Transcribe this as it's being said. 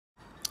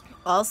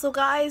Also,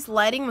 guys,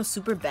 lighting was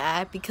super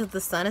bad because the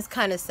sun is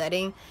kind of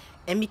setting,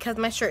 and because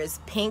my shirt is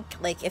pink,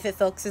 like if it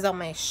focuses on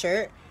my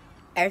shirt,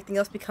 everything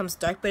else becomes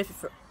dark. But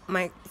if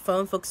my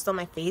phone focuses on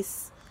my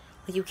face,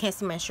 like you can't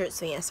see my shirt.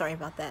 So yeah, sorry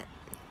about that.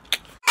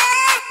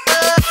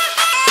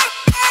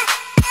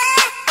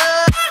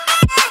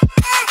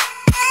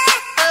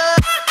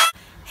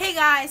 Hey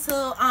guys,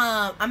 so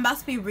I'm about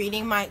to be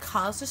reading my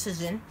college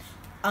decision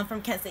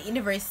from Kent State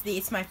University.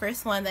 It's my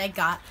first one that I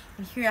got,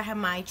 and here I have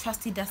my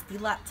trusty dusty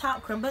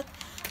laptop Chromebook.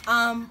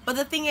 But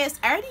the thing is,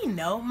 I already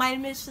know my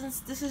admission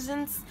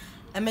decision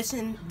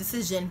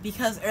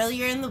because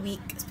earlier in the week,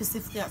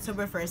 specifically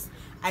October 1st,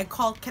 I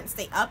called Kent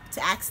State up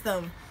to ask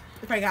them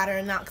if I got it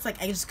or not, because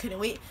like I just couldn't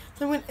wait.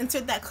 So I'm gonna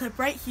insert that clip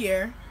right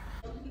here.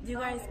 You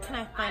guys, can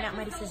I find out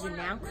my decision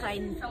now? Because I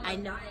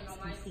know it's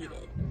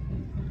completed.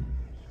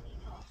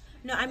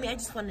 No, I mean, I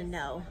just want to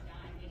know.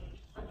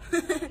 I don't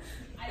know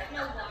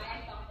why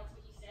I thought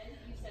that's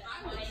what you said. You said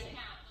my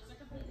account. Those are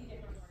completely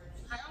different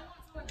words. I don't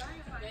want to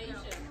identify.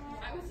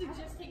 I would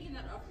suggest taking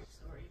that off your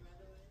story, by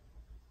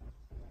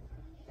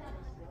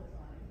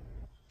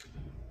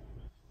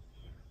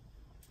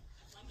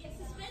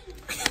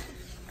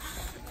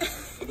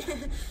the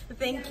way.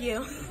 Thank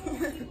you.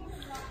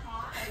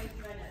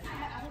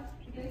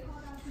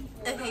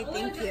 Okay,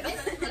 thank you.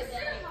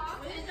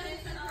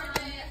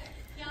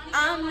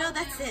 No,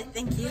 that's it.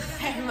 Thank you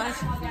very much.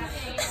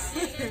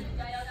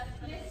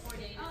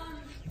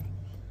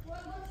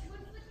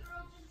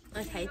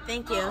 Okay,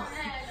 thank you.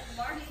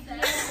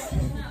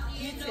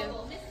 You too.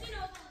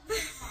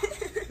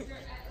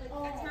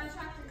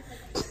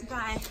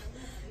 Bye.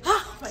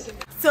 Oh my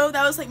goodness. So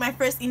that was like my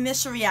first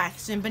initial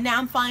reaction, but now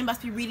I'm finally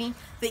about to be reading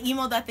the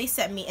email that they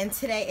sent me, and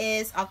today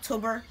is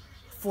October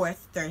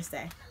 4th,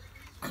 Thursday.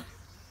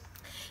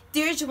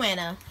 Dear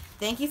Joanna,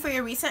 thank you for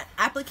your recent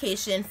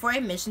application for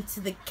admission to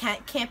the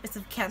campus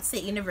of Kent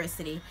State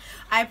University.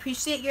 I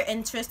appreciate your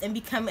interest in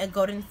becoming a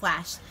Golden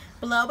Flash.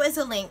 Below is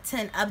a link to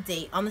an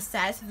update on the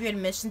status of your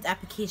admissions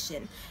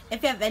application.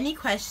 If you have any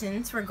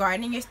questions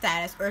regarding your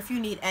status or if you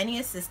need any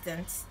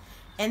assistance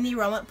in the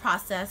enrollment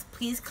process,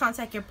 please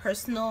contact your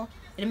personal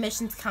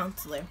admissions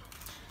counselor.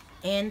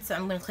 And so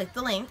I'm going to click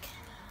the link.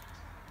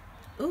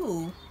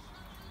 Ooh,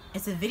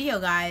 it's a video,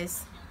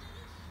 guys.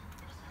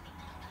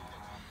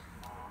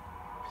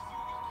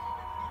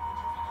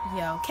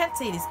 Yo, Kent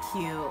State is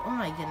cute. Oh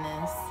my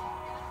goodness.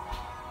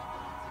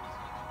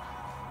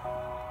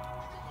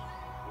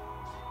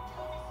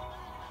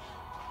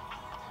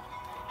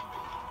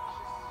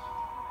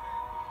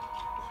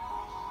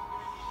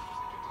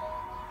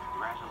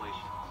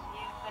 Congratulations.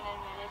 You've been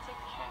admitted to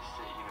Kent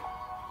State University.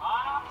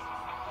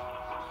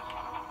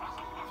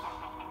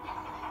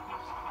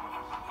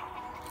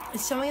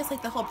 It's showing us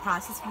like the whole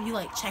process of you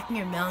like checking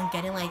your mail and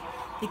getting like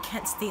the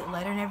Kent State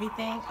letter and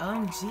everything.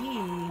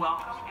 OMG.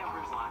 Welcome, everyone.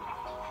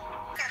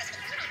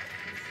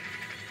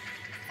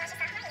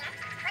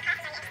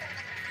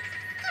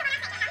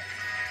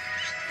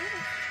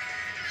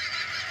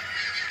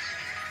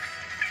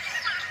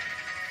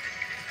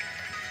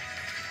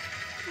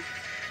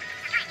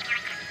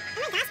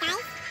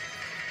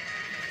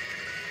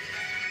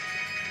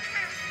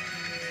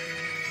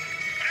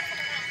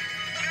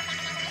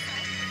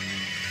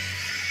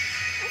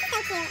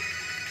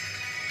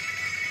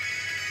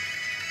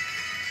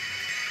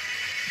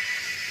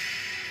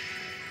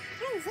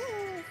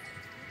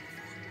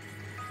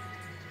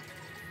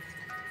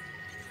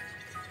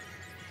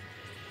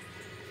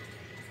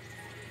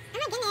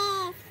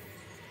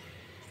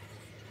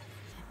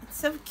 It's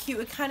so cute.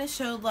 It kind of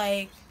showed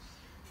like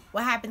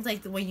what happens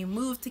like when you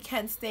move to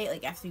Kent State,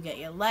 like after you get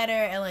your letter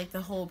and like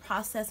the whole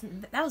process.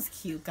 That was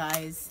cute,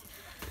 guys.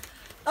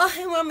 Oh,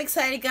 and well, I'm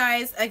excited,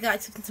 guys. I got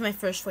accepted to my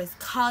first choice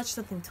college,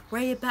 something to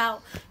worry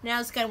about. Now I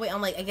just gotta wait on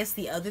like I guess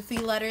the other 3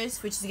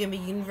 letters, which is gonna be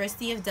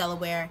University of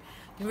Delaware,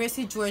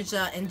 University of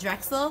Georgia, and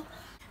Drexel.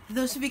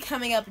 Those should be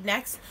coming up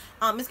next.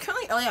 It's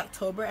currently early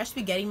October. I should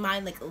be getting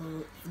mine like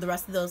the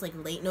rest of those like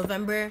late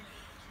November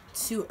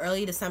to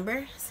early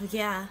December. So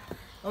yeah.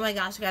 Oh my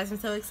gosh, guys, I'm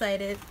so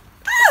excited.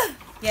 Ah!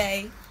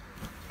 Yay.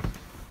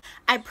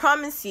 I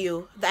promise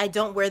you that I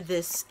don't wear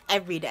this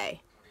every day.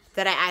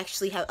 That I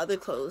actually have other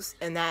clothes,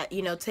 and that,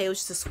 you know, today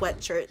was just a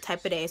sweatshirt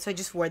type of day, so I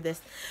just wore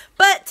this.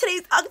 But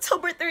today's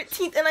October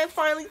 13th, and I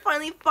finally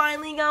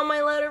got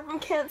my letter from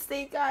Kent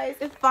State, guys.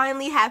 It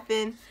finally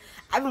happened.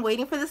 I've been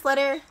waiting for this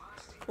letter,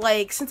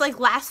 like, since, like,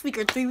 last week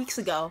or 3 weeks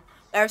ago,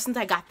 ever since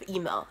I got the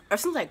email, or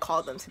since I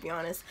called them, to be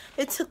honest.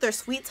 It took their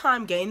sweet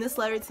time getting this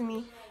letter to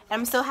me,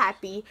 and I'm so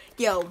happy.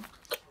 Yo,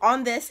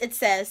 on this, it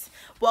says,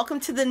 welcome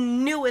to the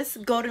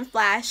newest Golden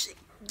Flash,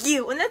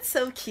 you, and that's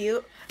so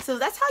cute. So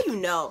that's how you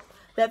know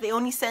that they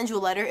only send you a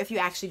letter if you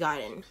actually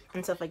got in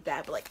and stuff like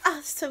that. But like, ah,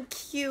 so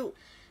cute.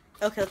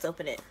 Okay, let's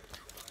open it.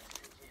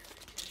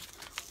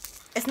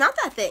 It's not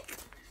that thick.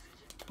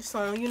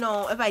 So, you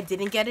know, if I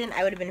didn't get in,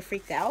 I would have been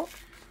freaked out.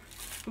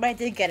 But I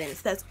did get in,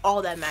 so that's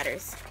all that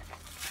matters.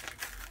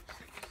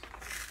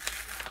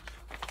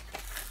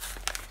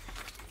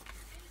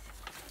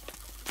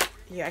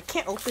 Yeah, I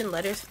can't open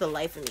letters for the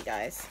life of me,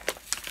 guys.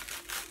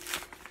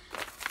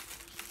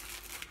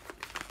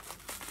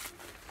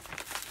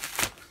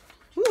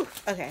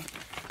 Okay,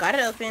 got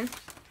it open.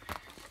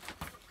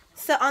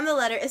 So on the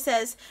letter, it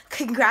says,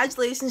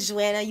 "Congratulations,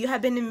 Joanna. You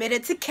have been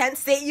admitted to Kent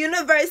State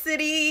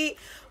University."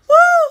 Woo!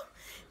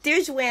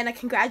 Dear Joanna,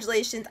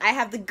 congratulations. I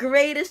have the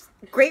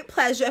great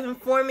pleasure of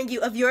informing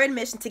you of your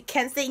admission to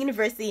Kent State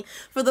University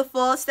for the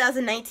fall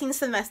 2019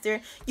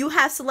 semester. You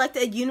have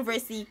selected a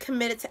university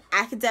committed to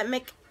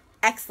academic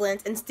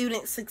excellence and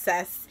student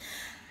success.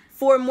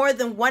 For more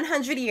than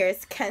 100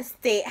 years, Kent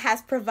State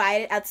has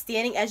provided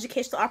outstanding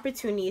educational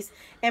opportunities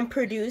and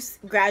produced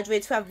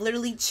graduates who have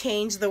literally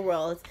changed the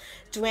world.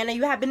 Joanna,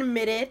 you have been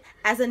admitted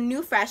as a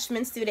new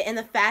freshman student in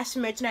the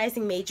fashion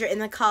merchandising major in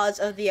the College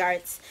of the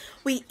Arts.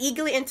 We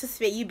eagerly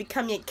anticipate you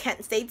becoming a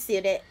Kent State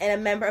student and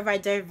a member of our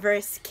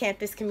diverse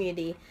campus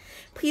community.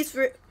 Please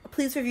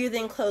review the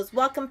enclosed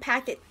welcome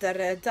packet,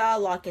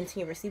 log into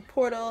university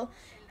portal,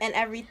 and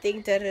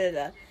everything,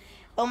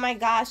 Oh my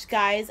gosh,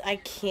 guys, I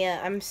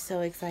can't. I'm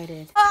so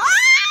excited.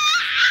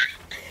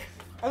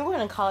 I'm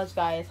going to college,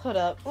 guys. Hold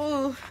up.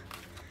 Ooh.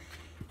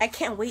 I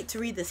can't wait to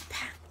read this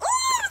pack. Ooh,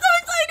 I'm so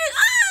excited.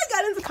 I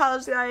got into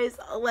college, guys.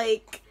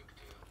 Like,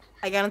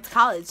 I got into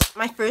college.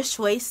 My first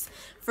choice,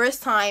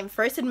 first time,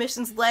 first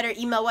admissions letter,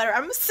 email letter.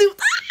 I'm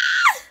super.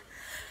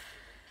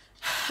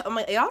 Oh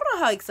my, y'all don't know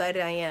how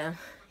excited I am.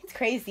 It's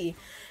crazy.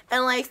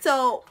 And like,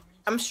 so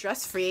I'm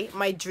stress-free.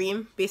 My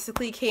dream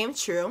basically came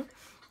true.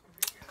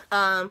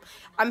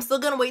 I'm still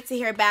going to wait to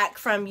hear back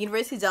from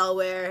University of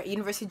Delaware,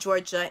 University of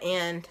Georgia,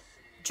 and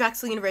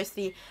Drexel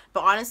University.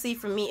 But honestly,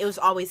 for me, it was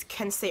always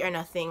Kent State or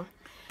nothing.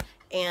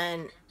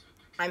 And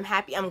I'm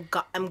happy. I'm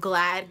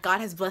glad.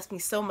 God has blessed me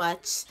so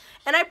much.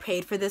 And I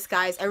prayed for this,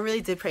 guys. I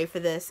really did pray for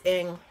this.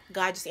 And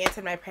God just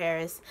answered my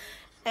prayers.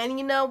 And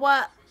you know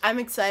what? I'm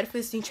excited for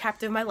this new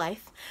chapter of my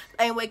life.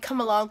 Anyway, come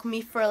along with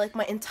me for like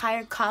my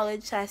entire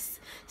college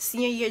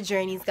senior year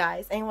journeys,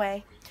 guys.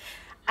 Anyway.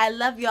 I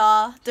love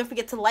y'all. Don't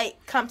forget to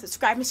like, comment,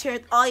 subscribe, and share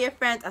with all your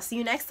friends. I'll see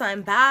you next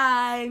time.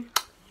 Bye.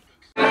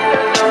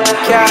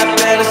 Catch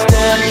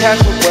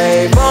a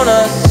wave on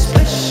us.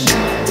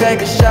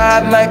 Take a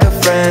shot, make a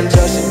friend.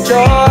 Just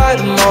enjoy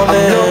the moment.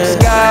 I'm Luke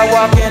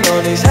Skywalking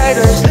on these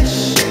haters.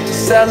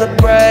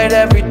 Celebrate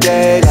every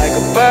day like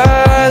a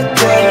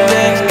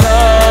birthday.